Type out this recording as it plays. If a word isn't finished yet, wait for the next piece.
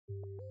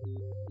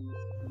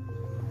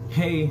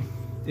Hey,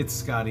 it's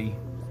Scotty.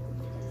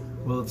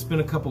 Well, it's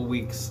been a couple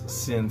weeks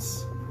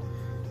since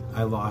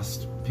I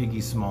lost Piggy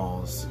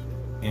Smalls,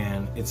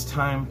 and it's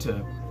time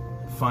to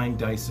find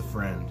Dice a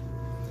friend.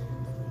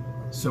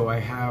 So I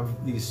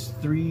have these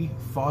 3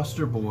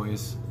 foster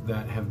boys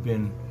that have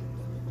been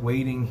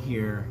waiting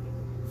here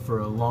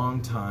for a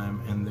long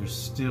time, and there's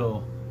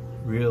still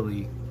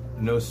really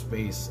no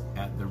space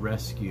at the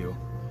rescue.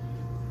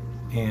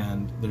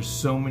 And there's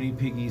so many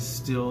piggies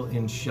still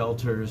in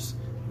shelters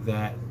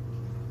that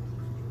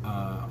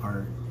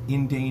are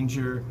in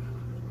danger,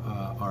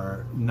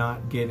 are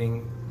not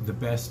getting the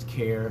best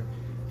care.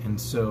 And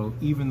so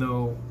even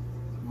though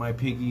my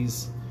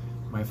piggies,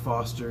 my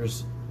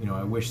fosters,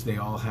 I wish they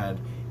all had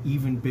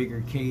even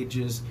bigger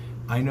cages,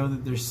 I know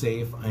that they're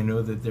safe, I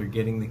know that they're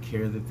getting the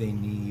care that they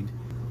need.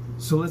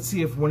 So let's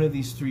see if one of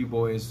these 3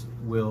 boys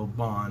will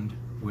bond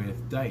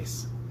with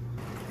Dice.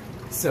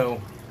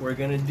 So we're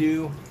gonna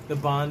do the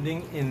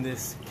bonding in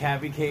this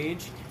cavy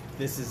cage.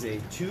 This is a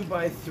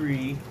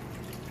 2x3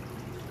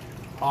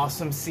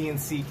 awesome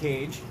CNC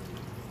cage,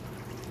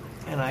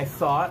 and I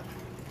thought,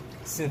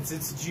 since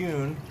it's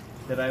June,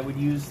 that I would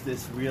use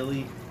this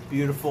really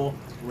beautiful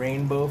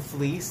rainbow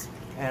fleece.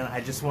 And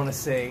I just want to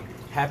say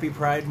happy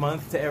Pride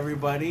Month to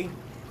everybody,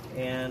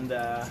 and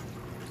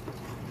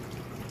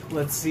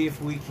let's see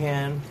if we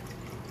can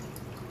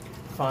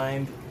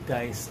find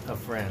Dice a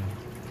friend.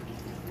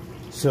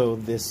 So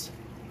this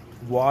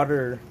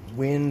water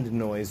wind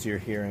noise you're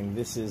hearing,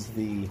 this is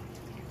the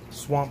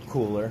swamp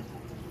cooler.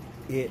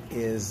 It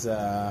is,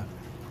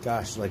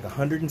 gosh, like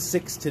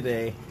 106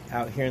 today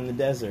out here in the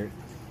desert.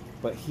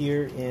 But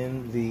here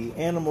in the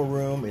animal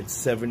room, it's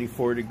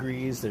 74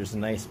 degrees. There's a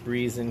nice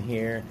breeze in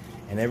here,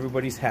 and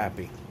everybody's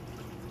happy.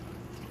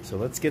 So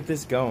let's get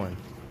this going.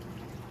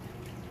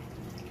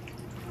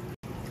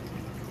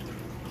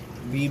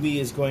 BB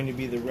is going to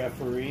be the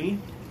referee,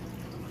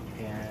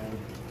 and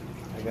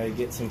I gotta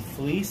get some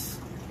fleece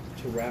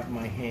to wrap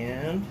my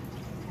hand.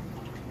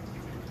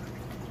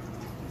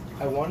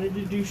 I wanted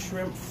to do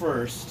Shrimp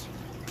first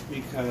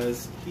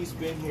because he's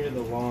been here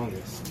the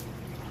longest.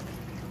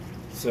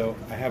 So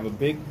I have a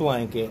big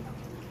blanket.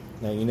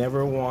 Now you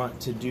never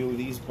want to do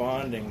these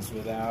bondings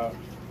without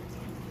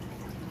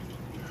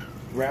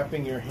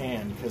wrapping your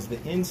hand, because the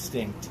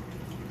instinct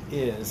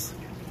is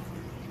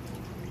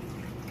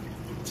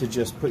to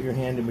just put your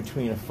hand in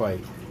between a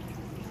fight.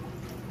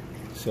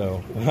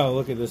 So, wow,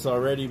 look at this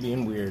already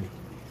being weird.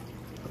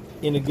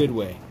 In a good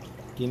way.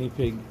 Guinea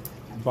pig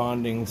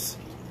bondings.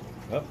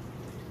 Oh,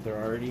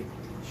 they're already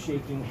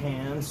shaking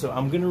hands. So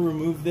I'm going to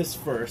remove this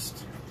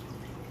first,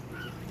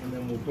 and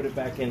then we'll put it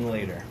back in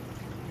later.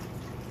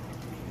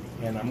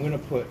 And I'm going to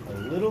put a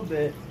little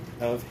bit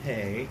of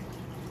hay .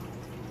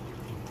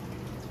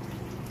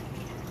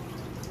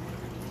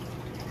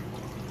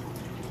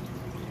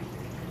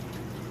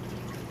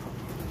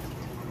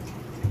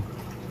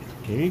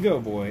 Here you go,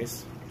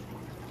 boys.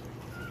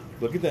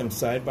 Look at them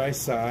side by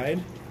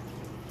side,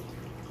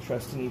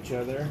 trusting each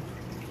other.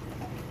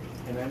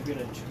 And I'm going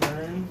to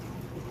turn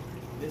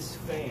this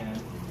fan,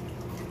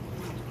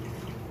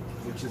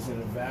 which is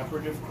an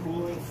evaporative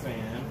cooling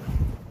fan,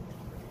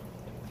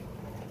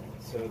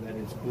 so that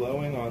it's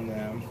blowing on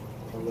them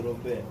a little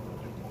bit.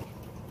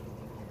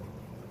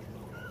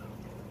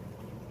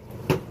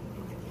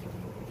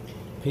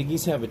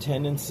 Piggies have a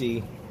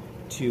tendency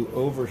to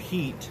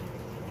overheat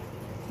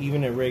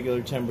even at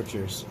regular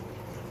temperatures.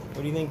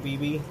 What do you think,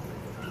 BB?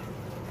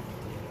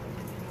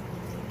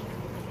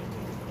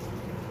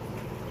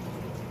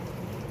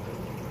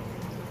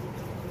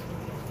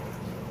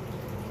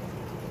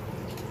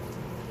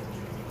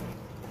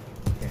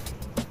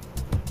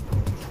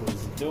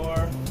 Close the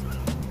door.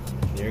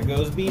 There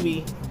goes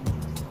BB.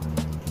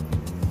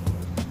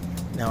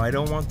 Now, I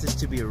don't want this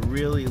to be a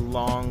really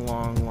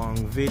long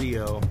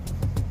video.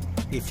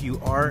 If you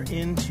are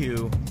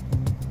into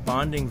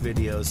bonding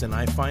videos, and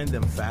I find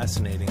them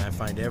fascinating, I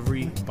find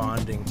every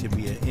bonding to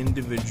be an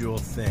individual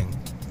thing.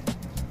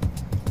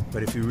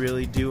 But if you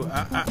really do,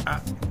 but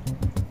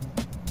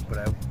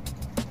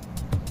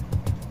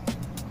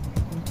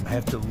I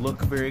have to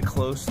look very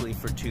closely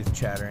for tooth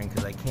chattering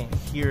because I can't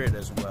hear it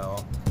as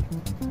well.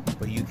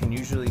 But you can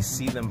usually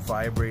see them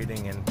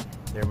vibrating and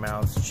their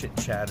mouths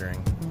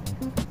chattering.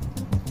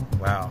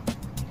 Wow.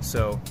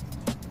 So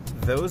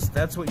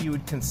that's what you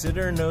would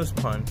consider a nose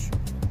punch.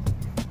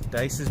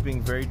 Dice is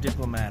being very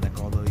diplomatic,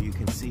 although you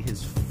can see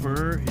his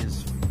fur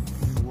is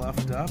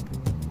fluffed up.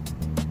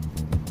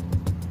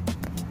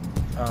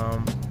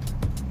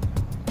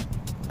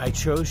 I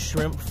chose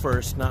Shrimp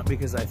first, not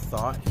because I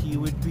thought he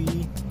would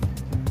be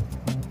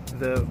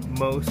the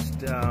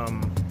most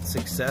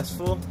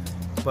successful,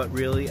 but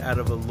really out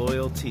of a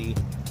loyalty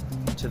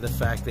to the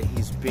fact that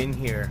he's been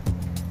here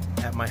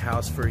at my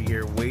house for a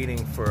year,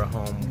 waiting for a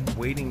home,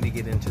 waiting to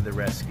get into the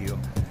rescue.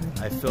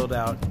 I filled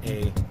out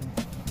a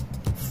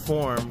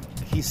form.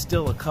 He's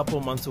still a couple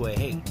months away.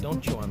 Hey,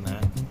 don't chew on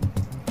that.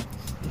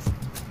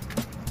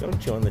 Don't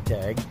chew on the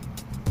tag.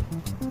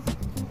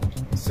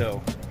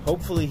 So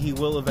hopefully he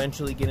will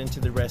eventually get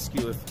into the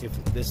rescue if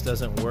this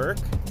doesn't work.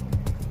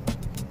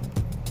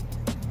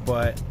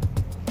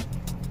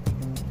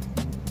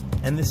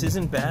 And this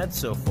isn't bad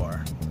so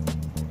far,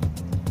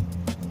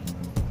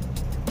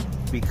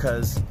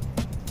 because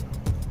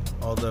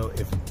although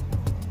if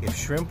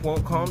shrimp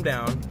won't calm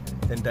down,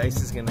 then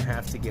Dice is going to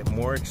have to get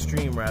more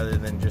extreme rather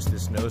than just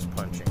this nose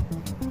punching.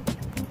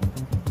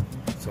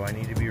 So I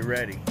need to be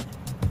ready.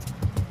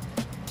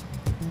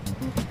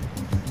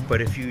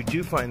 But if you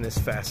do find this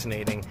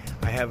fascinating,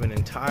 I have an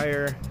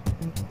entire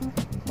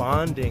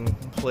bonding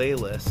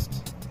playlist,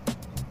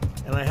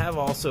 and I have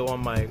also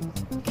on my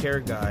care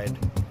guide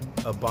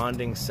a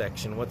bonding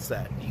section. What's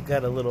that? You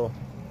got a little,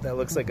 that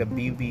looks like a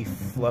BB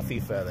fluffy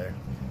feather.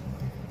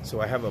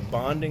 So I have a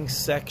bonding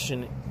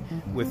section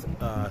with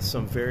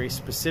some very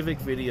specific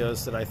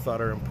videos that I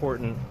thought are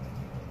important,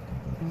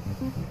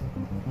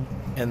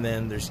 and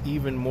then there's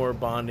even more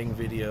bonding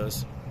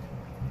videos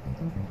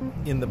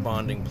in the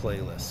bonding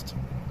playlist.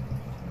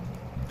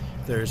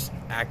 There's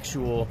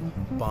actual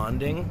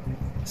bonding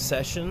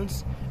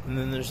sessions, and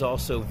then there's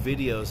also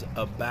videos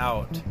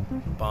about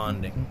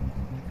bonding.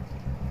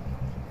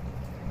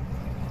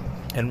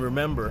 And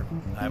remember,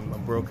 I'm a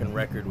broken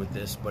record with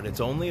this, but it's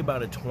only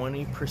about a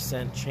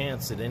 20%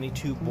 chance that any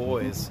two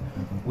boys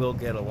will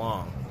get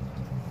along.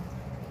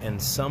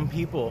 And some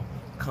people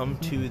come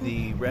to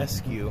the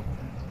rescue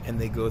and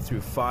they go through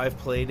 5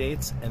 play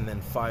dates and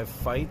then 5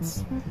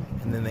 fights,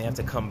 and then they have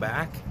to come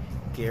back.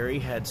 Gary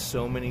had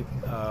so many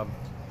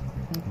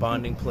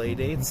bonding play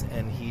dates,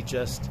 and he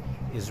just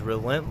is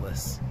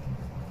relentless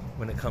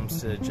when it comes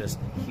to just,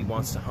 he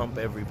wants to hump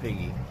every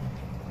piggy.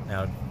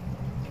 Now,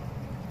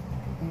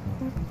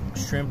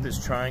 Shrimp is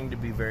trying to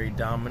be very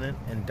dominant,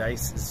 and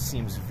Dice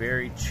seems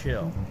very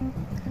chill.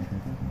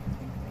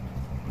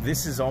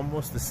 This is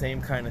almost the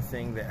same kind of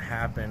thing that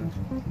happened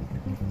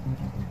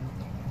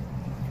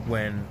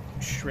when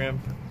Shrimp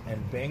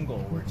and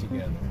Bengal were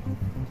together.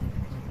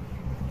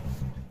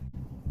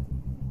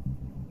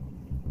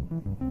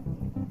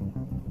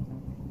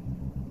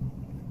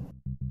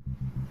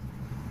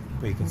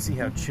 But you can see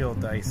how chill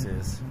Dice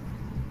is.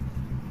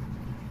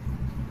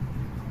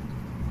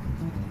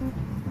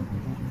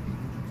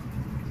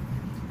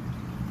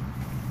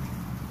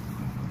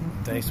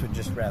 Dice would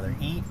just rather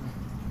eat.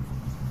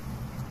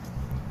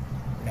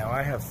 Now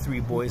I have 3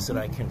 boys that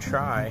I can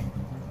try,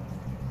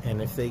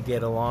 and if they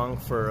get along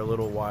for a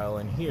little while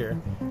in here,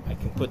 I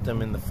can put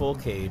them in the full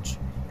cage,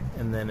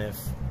 and then if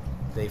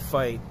they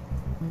fight,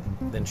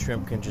 then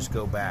Shrimp can just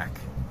go back.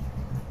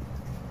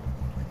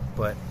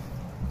 But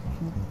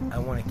I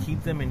want to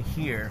keep them in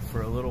here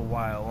for a little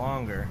while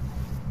longer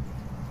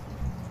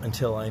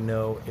until I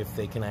know if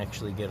they can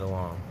actually get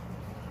along.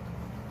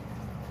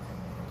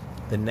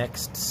 The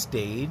next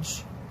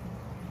stage,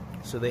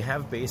 so they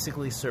have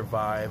basically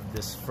survived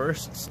this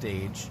first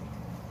stage.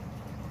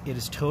 It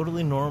is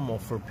totally normal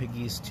for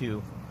piggies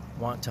to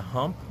want to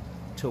hump,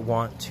 to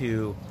want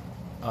to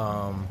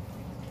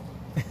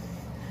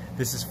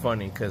this is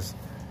funny because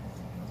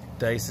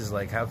Dice is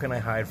like, how can I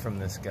hide from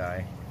this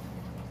guy?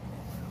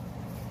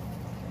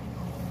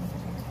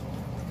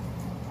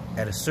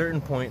 At a certain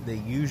point, they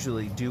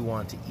usually do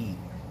want to eat.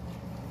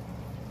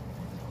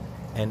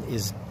 And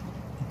is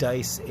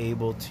Dice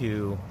able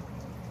to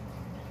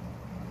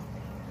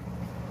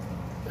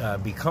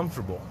be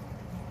comfortable?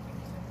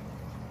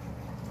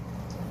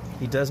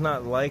 He does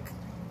not like,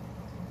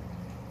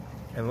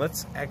 and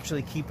let's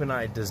actually keep an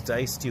eye, does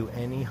Dice do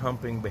any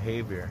humping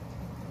behavior?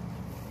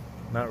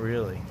 Not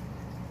really.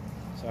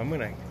 So I'm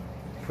going to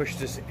push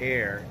this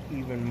air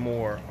even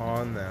more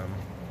on them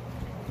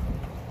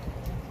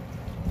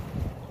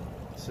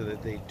so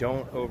that they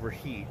don't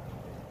overheat.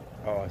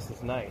 Oh, this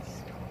is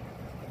nice.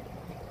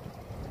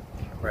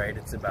 Right,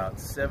 it's about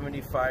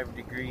 75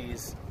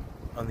 degrees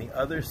on the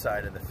other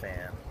side of the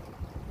fan,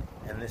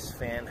 and this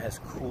fan has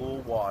cool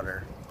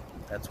water.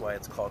 That's why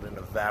it's called an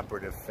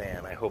evaporative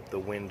fan. I hope the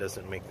wind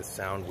doesn't make the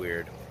sound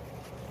weird.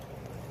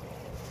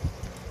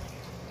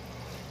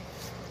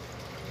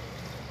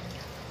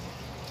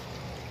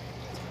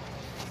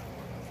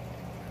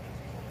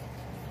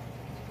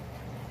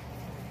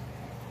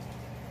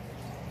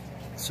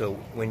 So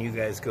when you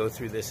guys go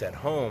through this at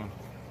home,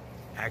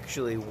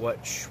 actually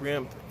what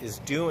Shrimp is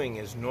doing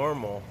is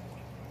normal,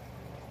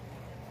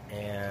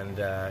 and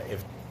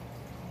if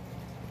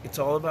it's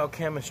all about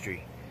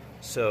chemistry.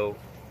 So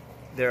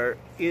there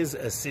is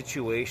a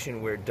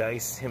situation where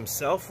Dice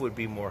himself would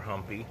be more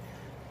humpy,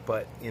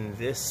 but in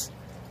this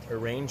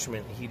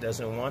arrangement he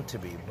doesn't want to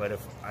be. But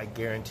if I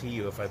guarantee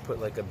you, if I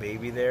put like a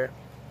baby there,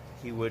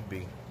 he would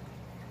be.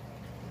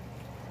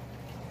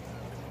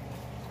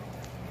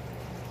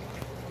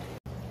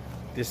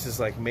 This is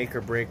like make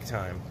or break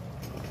time.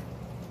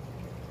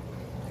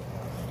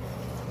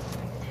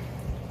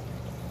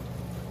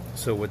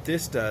 So what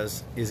this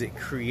does is it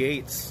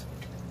creates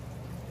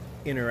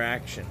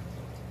interaction.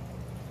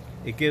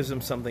 It gives them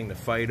something to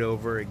fight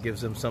over. It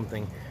gives them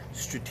something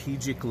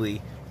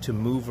strategically to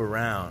move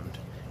around.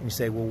 And you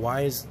say, well,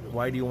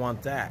 why do you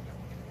want that?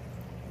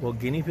 Well,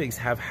 guinea pigs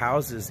have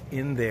houses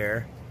in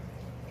their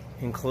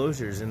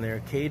enclosures, in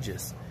their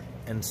cages.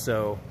 And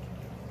so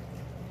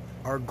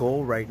our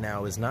goal right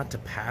now is not to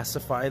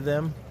pacify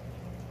them,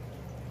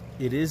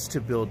 it is to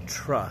build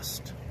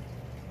trust.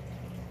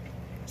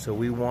 So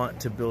we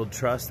want to build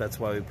trust. That's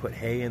why we put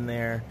hay in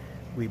there.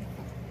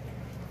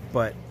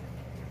 But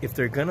if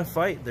they're gonna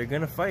fight, they're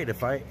gonna fight.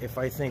 If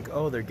I think,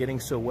 oh, they're getting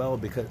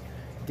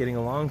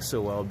along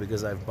so well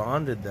because I've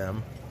bonded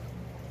them,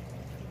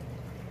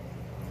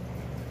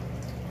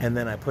 and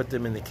then I put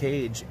them in the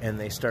cage and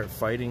they start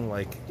fighting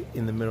like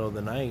in the middle of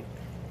the night,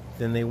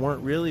 then they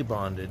weren't really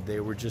bonded. They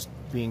were just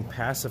being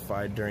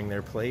pacified during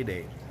their play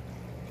date.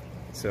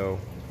 So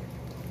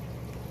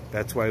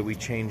that's why we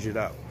change it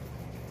up.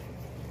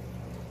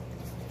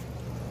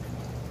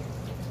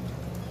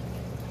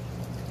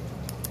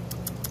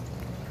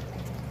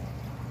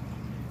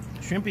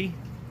 Shrimpy,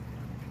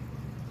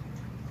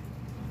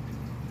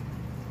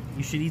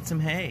 you should eat some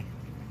hay.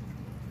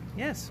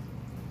 Yes,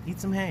 eat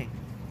some hay.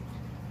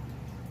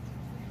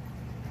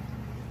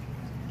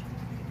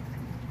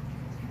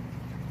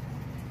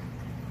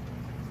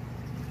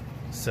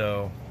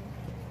 So,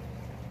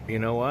 you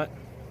know what?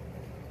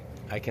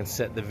 I can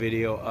set the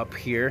video up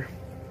here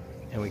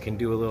and we can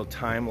do a little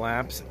time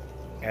lapse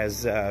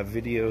as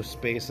video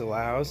space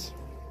allows.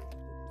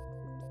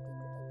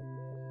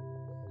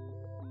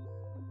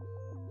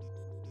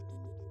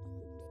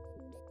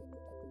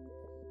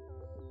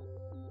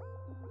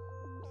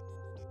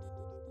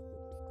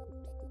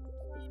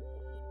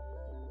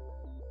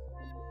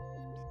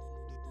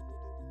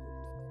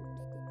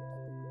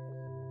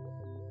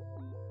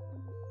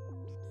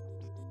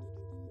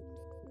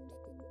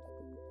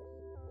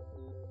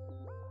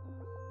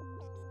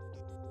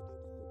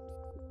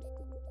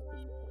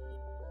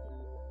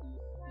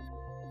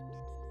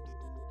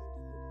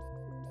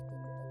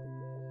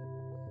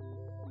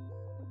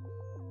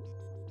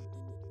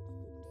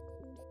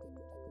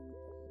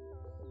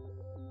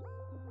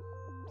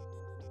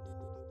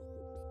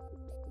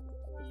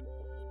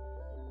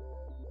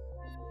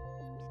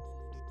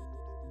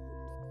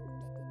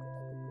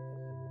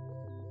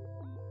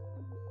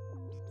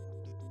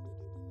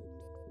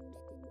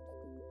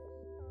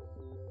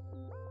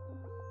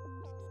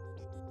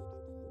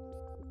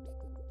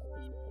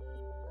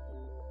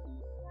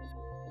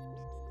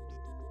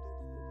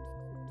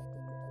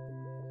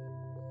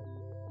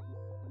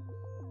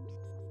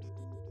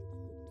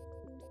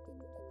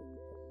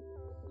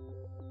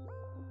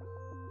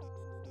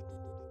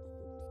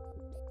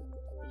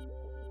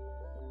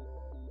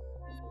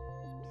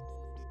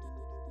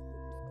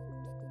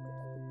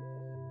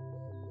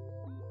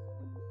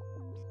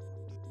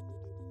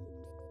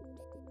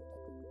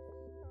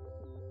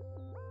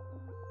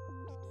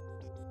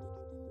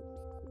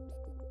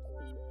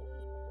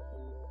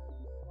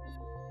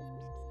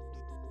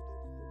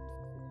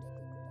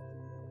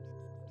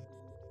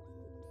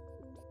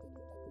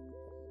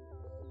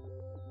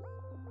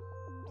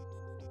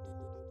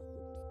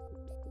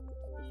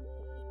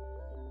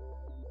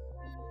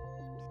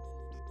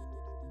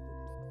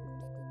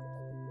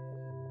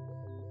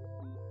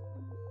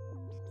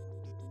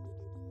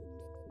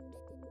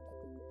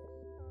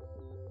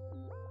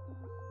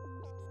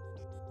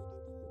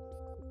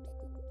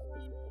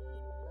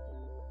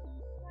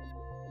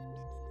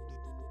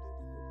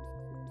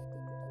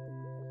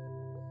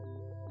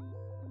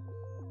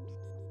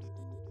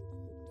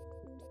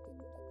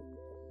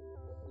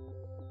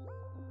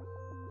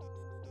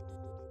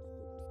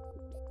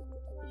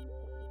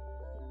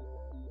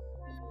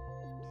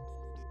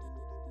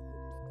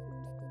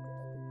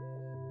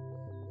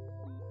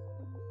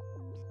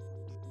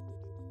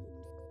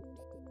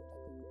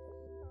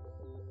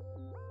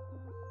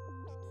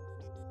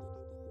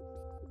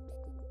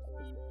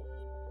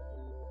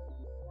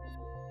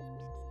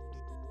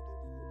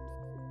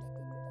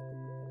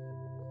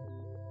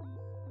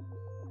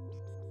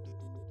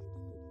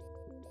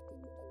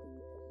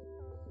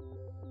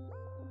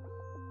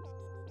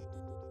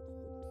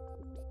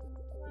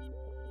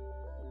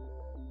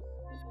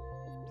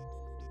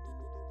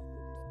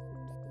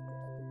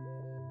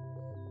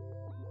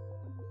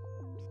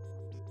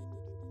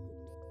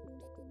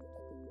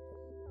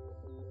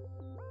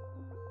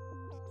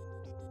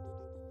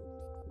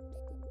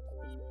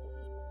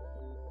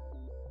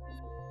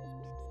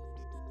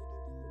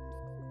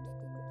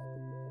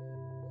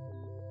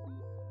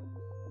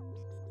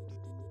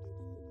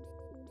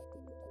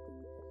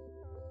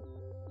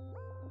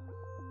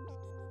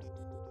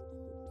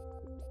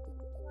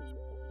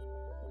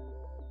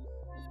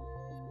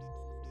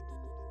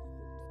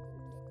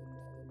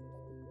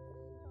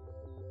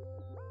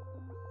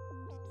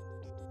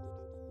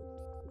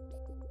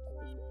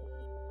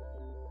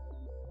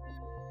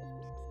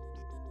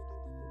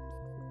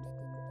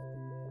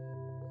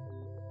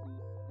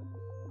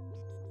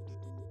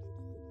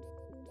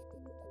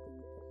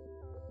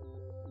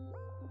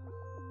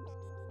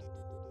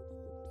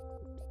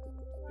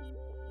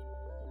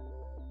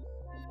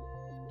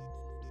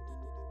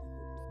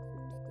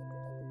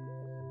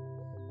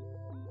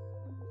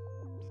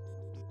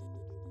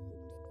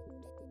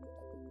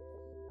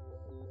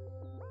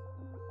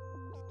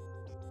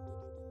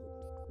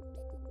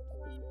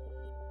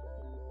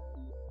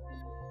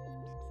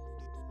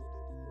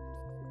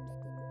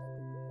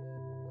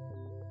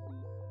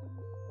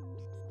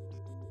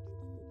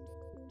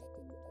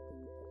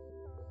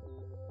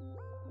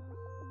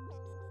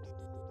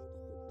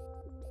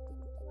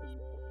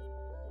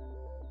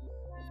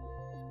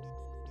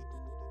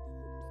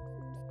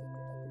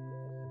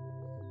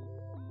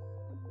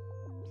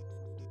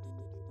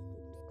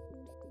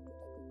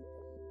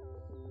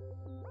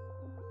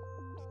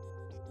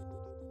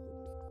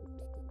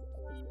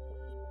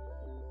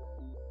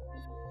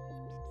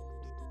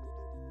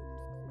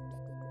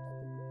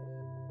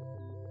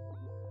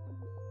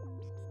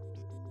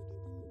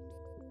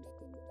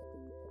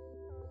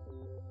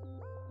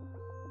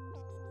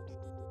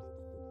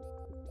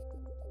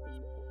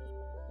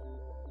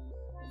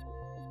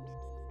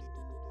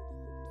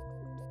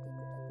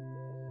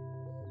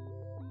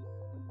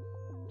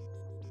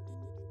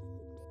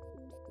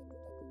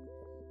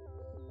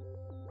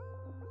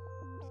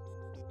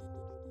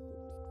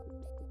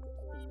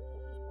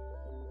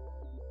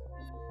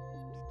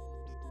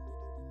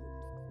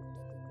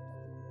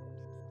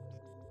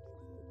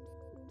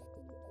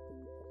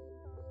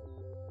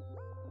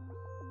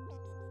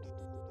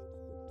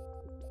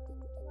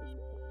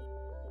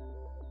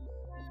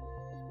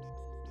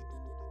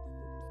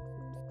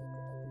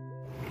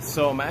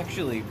 So I'm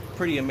actually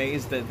pretty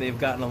amazed that they've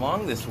gotten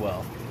along this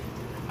well.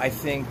 I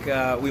think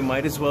we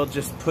might as well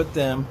just put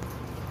them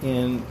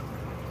in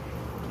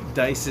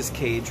Dice's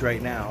cage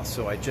right now.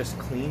 So I just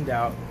cleaned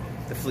out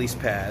the fleece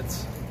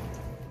pads.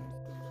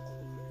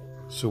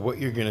 So what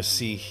you're going to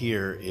see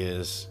here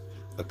is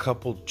a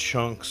couple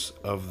chunks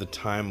of the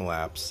time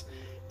lapse,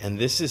 and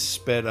this is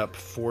sped up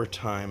 4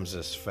 times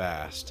as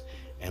fast,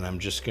 and I'm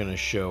just going to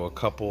show a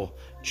couple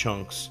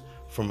chunks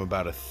from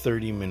about a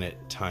 30-minute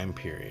time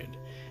period.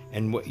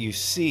 And what you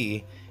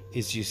see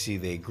is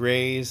they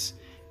graze,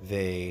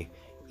 they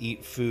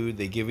eat food,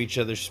 they give each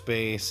other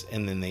space,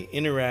 and then they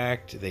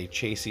interact, they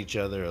chase each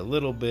other a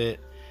little bit.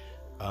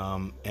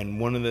 And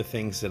one of the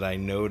things that I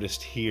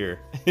noticed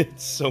here,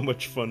 it's so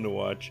much fun to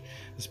watch,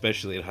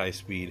 especially at high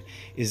speed,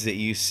 is that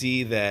you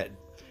see that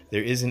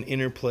there is an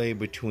interplay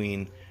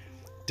between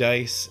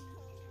Dice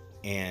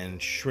and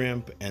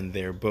Shrimp, and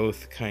they're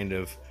both kind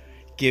of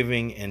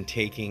giving and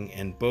taking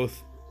and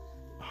both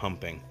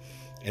humping.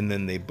 And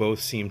then they both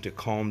seem to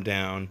calm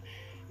down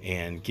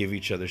and give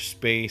each other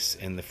space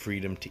and the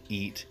freedom to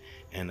eat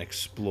and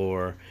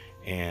explore,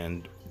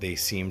 and they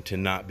seem to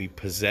not be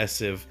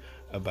possessive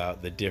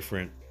about the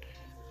different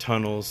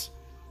tunnels.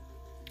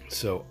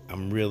 So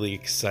I'm really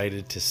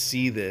excited to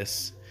see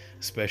this,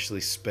 especially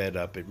sped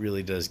up. It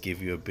really does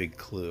give you a big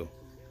clue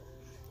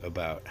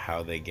about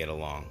how they get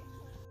along.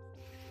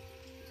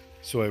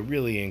 So I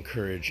really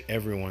encourage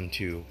everyone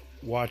to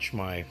watch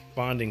my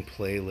bonding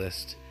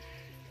playlist.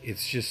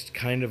 It's just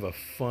kind of a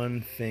fun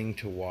thing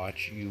to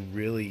watch. You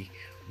really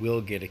will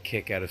get a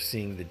kick out of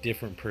seeing the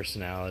different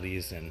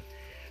personalities and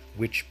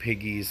which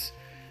piggies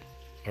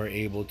are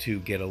able to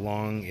get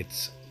along.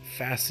 It's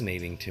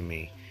fascinating to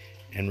me.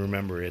 And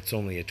remember, it's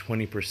only a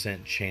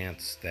 20%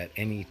 chance that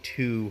any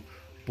 2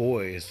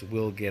 boys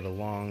will get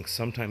along.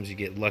 Sometimes you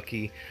get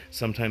lucky,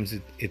 sometimes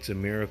it's a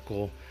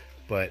miracle,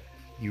 but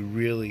you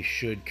really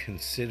should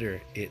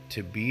consider it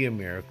to be a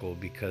miracle,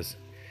 because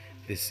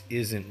this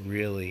isn't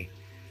really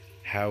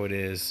how it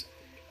is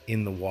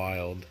in the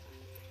wild.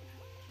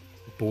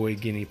 Boy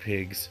guinea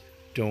pigs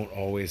don't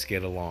always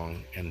get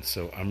along, and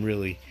so I'm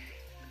really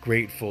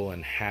grateful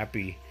and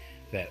happy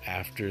that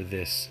after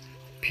this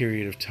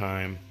period of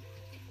time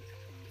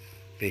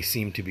they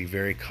seem to be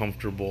very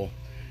comfortable.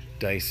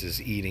 Dice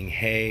is eating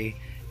hay,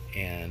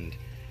 and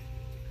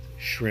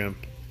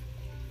Shrimp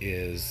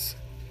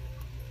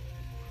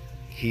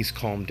he's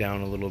calmed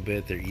down a little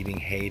bit. They're eating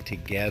hay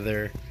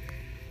together,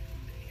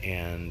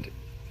 and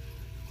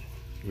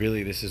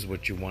really this is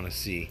what you want to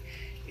see.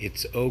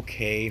 It's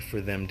okay for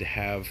them to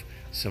have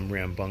some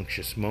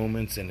rambunctious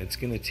moments, and it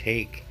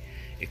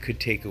could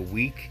take a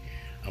week.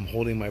 I'm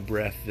holding my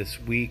breath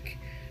this week.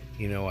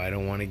 You know, I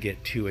don't want to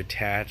get too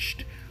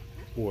attached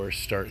or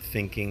start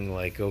thinking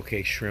like,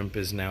 okay, Shrimp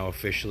is now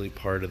officially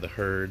part of the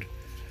herd,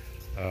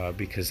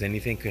 because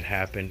anything could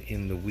happen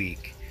in the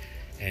week.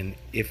 And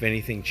if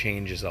anything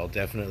changes, I'll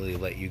definitely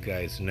let you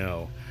guys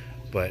know.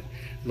 But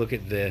look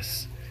at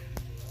this.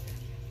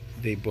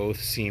 They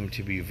both seem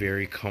to be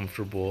very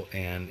comfortable,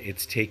 and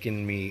it's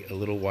taken me a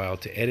little while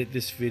to edit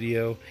this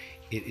video.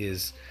 It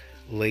is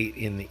late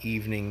in the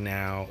evening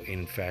now.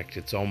 In fact,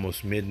 it's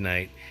almost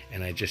midnight,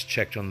 and I just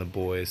checked on the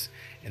boys,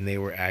 and they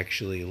were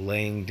actually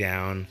laying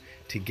down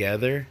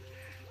together.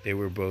 They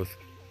were both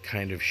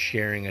kind of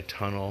sharing a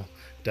tunnel.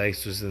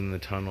 Dice was in the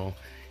tunnel,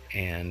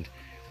 and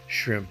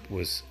Shrimp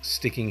was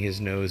sticking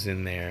his nose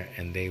in there,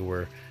 and they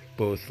were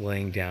both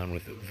laying down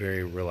with a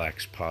very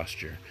relaxed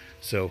posture.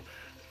 So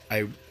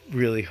I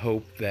really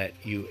hope that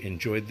you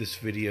enjoyed this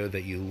video,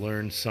 that you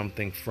learned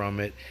something from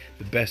it.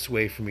 The best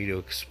way for me to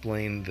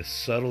explain the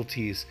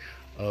subtleties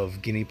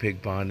of guinea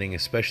pig bonding,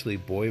 especially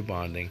boy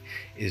bonding,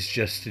 is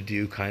just to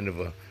do kind of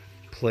a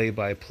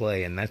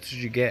play-by-play, and that's what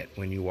you get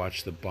when you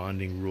watch the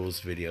bonding rules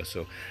video.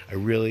 So I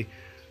really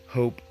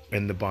hope,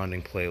 in the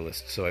bonding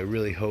playlist, so I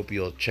really hope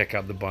you'll check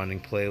out the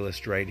bonding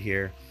playlist right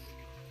here.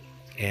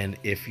 And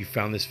if you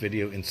found this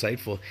video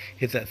insightful,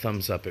 hit that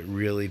thumbs up. It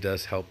really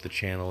does help the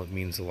channel. It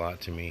means a lot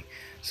to me.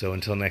 So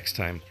until next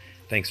time,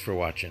 thanks for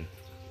watching.